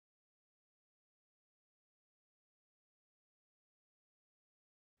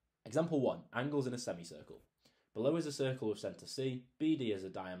Example 1, angles in a semicircle. Below is a circle with centre C, BD is the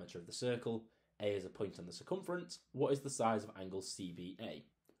diameter of the circle, A is a point on the circumference. What is the size of angle CBA?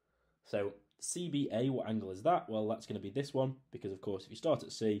 So CBA, what angle is that? Well, that's going to be this one, because of course if you start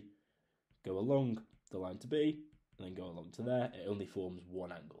at C, go along the line to B, and then go along to there, it only forms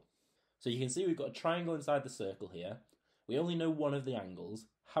one angle. So you can see we've got a triangle inside the circle here. We only know one of the angles.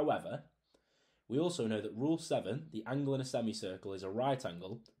 However, we also know that rule 7, the angle in a semicircle is a right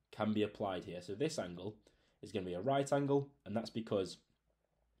angle, can be applied here. So this angle is going to be a right angle, and that's because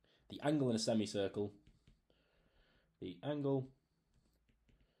the angle in a semicircle, the angle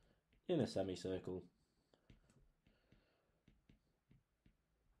in a semicircle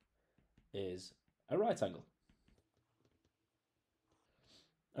is a right angle.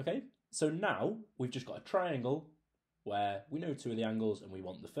 Okay, so now we've just got a triangle where we know 2 of the angles and we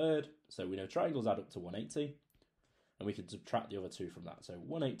want the third. So we know triangles add up to 180, and we can subtract the other 2 from that. So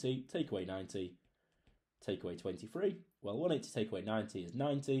 180, take away 90, take away 23. Well, 180 take away 90 is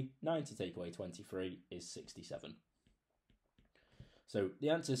 90, 90 take away 23 is 67. So the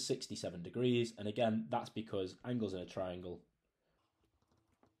answer is 67 degrees, and again, that's because angles in a triangle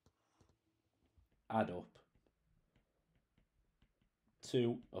add up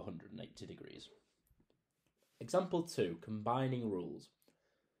to 180 degrees. Example 2, combining rules.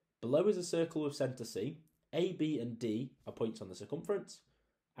 Below is a circle with centre C. A, B and D are points on the circumference.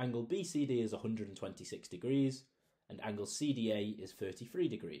 Angle BCD is 126 degrees, and angle CDA is 33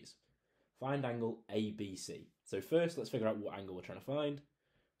 degrees. Find angle ABC. So first, let's figure out what angle we're trying to find.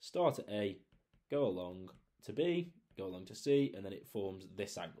 Start at A, go along to B, go along to C, and then it forms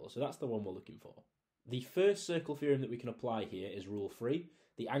this angle. So that's the one we're looking for. The first circle theorem that we can apply here is rule 3.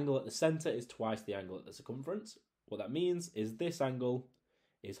 The angle at the centre is twice the angle at the circumference. What that means is this angle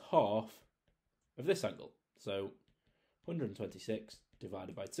is half of this angle. So 126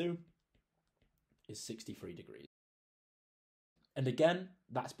 divided by 2 is 63 degrees. And again,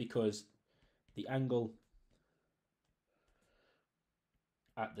 that's because the angle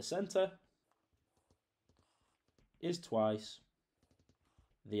at the centre is twice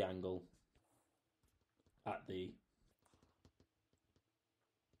the angle at the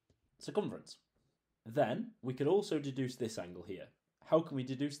circumference. Then we could also deduce this angle here. How can we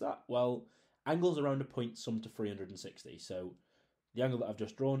deduce that? Well, angles around a point sum to 360. So the angle that I've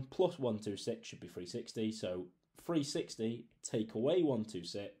just drawn plus 126 should be 360. So 360 take away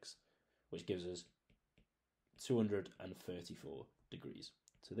 126, which gives us 234 degrees.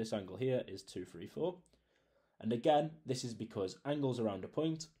 So this angle here is 234. And again, this is because angles around a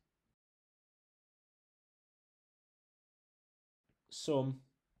point sum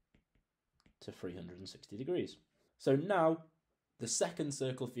to 360 degrees. So now the second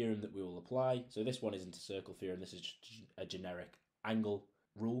circle theorem that we will apply, so this one isn't a circle theorem, this is just a generic angle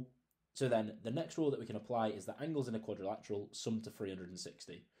rule. So then the next rule that we can apply is that angles in a quadrilateral sum to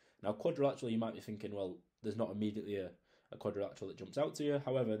 360. Now quadrilateral, you might be thinking, well, there's not immediately a quadrilateral that jumps out to you.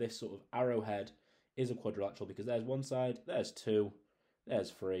 However, this sort of arrowhead is a quadrilateral because there's one side, there's 2,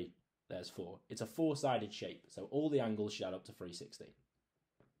 there's 3, there's 4. It's a 4-sided shape, so all the angles should add up to 360.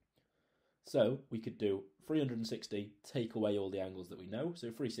 So we could do 360, take away all the angles that we know. So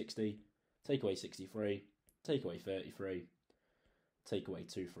 360, take away 63, take away 33, take away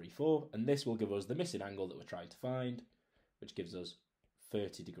 234. And this will give us the missing angle that we're trying to find, which gives us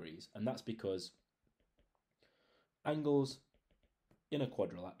 30 degrees. And that's because angles in a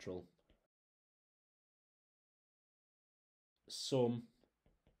quadrilateral sum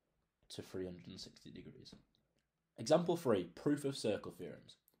to 360 degrees. Example 3, proof of circle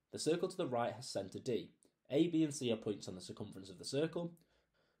theorems. The circle to the right has centre D. A, B and C are points on the circumference of the circle.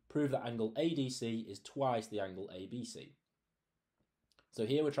 Prove that angle ADC is twice the angle ABC. So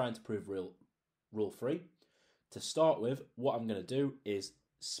here we're trying to prove rule 3. To start with, what I'm going to do is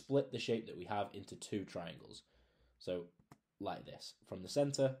split the shape that we have into 2 triangles. So like this, from the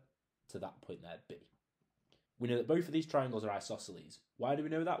centre to that point there, B. We know that both of these triangles are isosceles. Why do we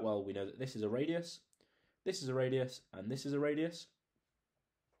know that? Well, we know that this is a radius, and this is a radius.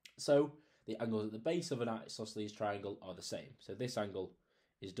 So the angles at the base of an isosceles triangle are the same. So this angle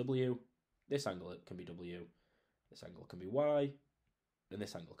is W, this angle can be W, this angle can be Y, and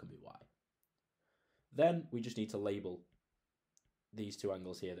this angle can be Y. Then we just need to label these 2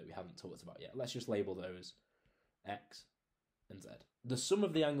 angles here that we haven't talked about yet. Let's just label those X and Z. The sum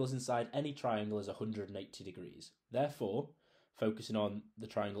of the angles inside any triangle is 180 degrees. Therefore, focusing on the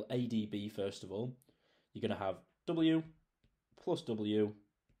triangle ADB first of all, you're going to have W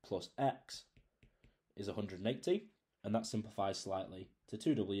plus X is 180, and that simplifies slightly to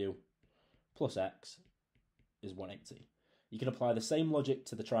 2W plus X is 180. You can apply the same logic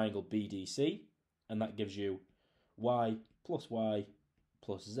to the triangle BDC, and that gives you y plus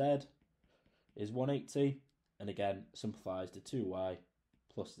z is 180, and again simplifies to 2y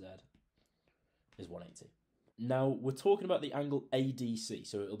plus z is 180. Now we're talking about the angle ADC,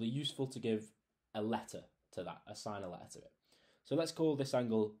 so it'll be useful to give a letter to that, assign a letter to it. So let's call this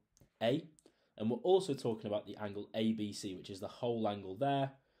angle A, and we're also talking about the angle ABC, which is the whole angle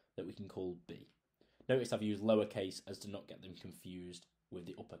there that we can call B. Notice I've used lowercase as to not get them confused with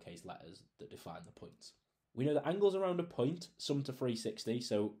the uppercase letters that define the points. We know that angles around a point sum to 360,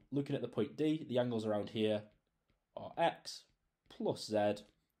 so looking at the point D, the angles around here are x plus z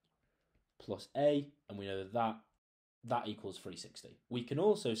plus a, and we know that equals 360. We can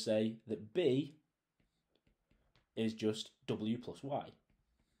also say that B is just w plus y.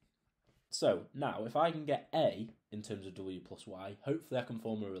 So now, if I can get A in terms of w plus y, hopefully I can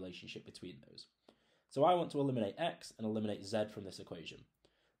form a relationship between those. So I want to eliminate x and eliminate z from this equation.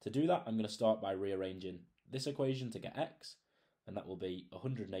 To do that, I'm going to start by rearranging this equation to get x, and that will be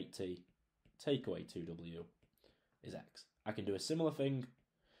 180 take away 2w is x. I can do a similar thing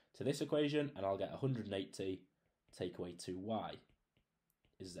to this equation, and I'll get 180 take away 2y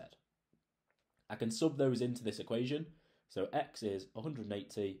is z. I can sub those into this equation, so x is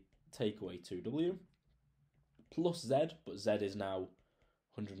 180 take away 2w plus z, but z is now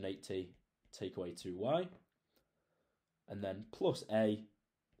 180 take away 2y, and then plus a,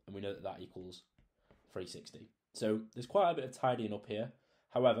 and we know that that equals 360. So there's quite a bit of tidying up here.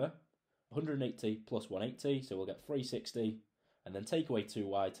 However, 180 plus 180, so we'll get 360, and then take away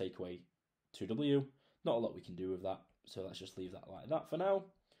 2y, take away 2w. Not a lot we can do with that, so let's just leave that like that for now.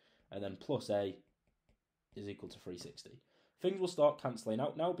 And then plus a is equal to 360. Things will start cancelling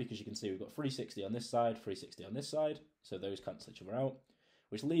out now because you can see we've got 360 on this side, 360 on this side, so those cancel each other out,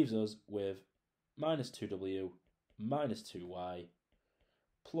 which leaves us with minus 2w minus 2y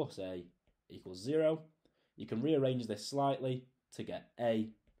plus a equals 0. You can rearrange this slightly to get a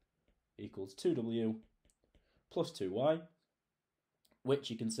equals 2w plus 2y, which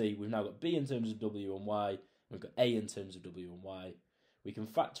you can see we've now got b in terms of w and y, and we've got a in terms of w and y. We can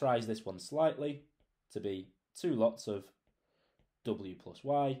factorise this one slightly to be two lots of w plus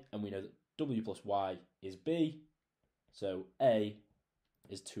y, and we know that w plus y is b, so a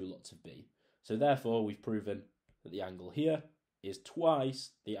is two lots of b. So therefore we've proven that the angle here is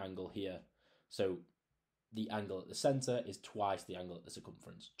twice the angle here. So the angle at the centre is twice the angle at the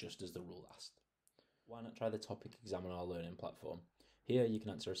circumference, just as the rule asked. Why not try the topic exam on our learning platform? Here you can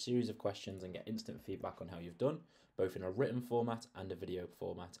answer a series of questions and get instant feedback on how you've done, both in a written format and a video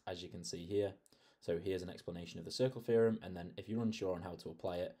format, as you can see here. So here's an explanation of the circle theorem, and then if you're unsure on how to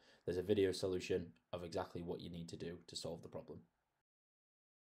apply it, there's a video solution of exactly what you need to do to solve the problem.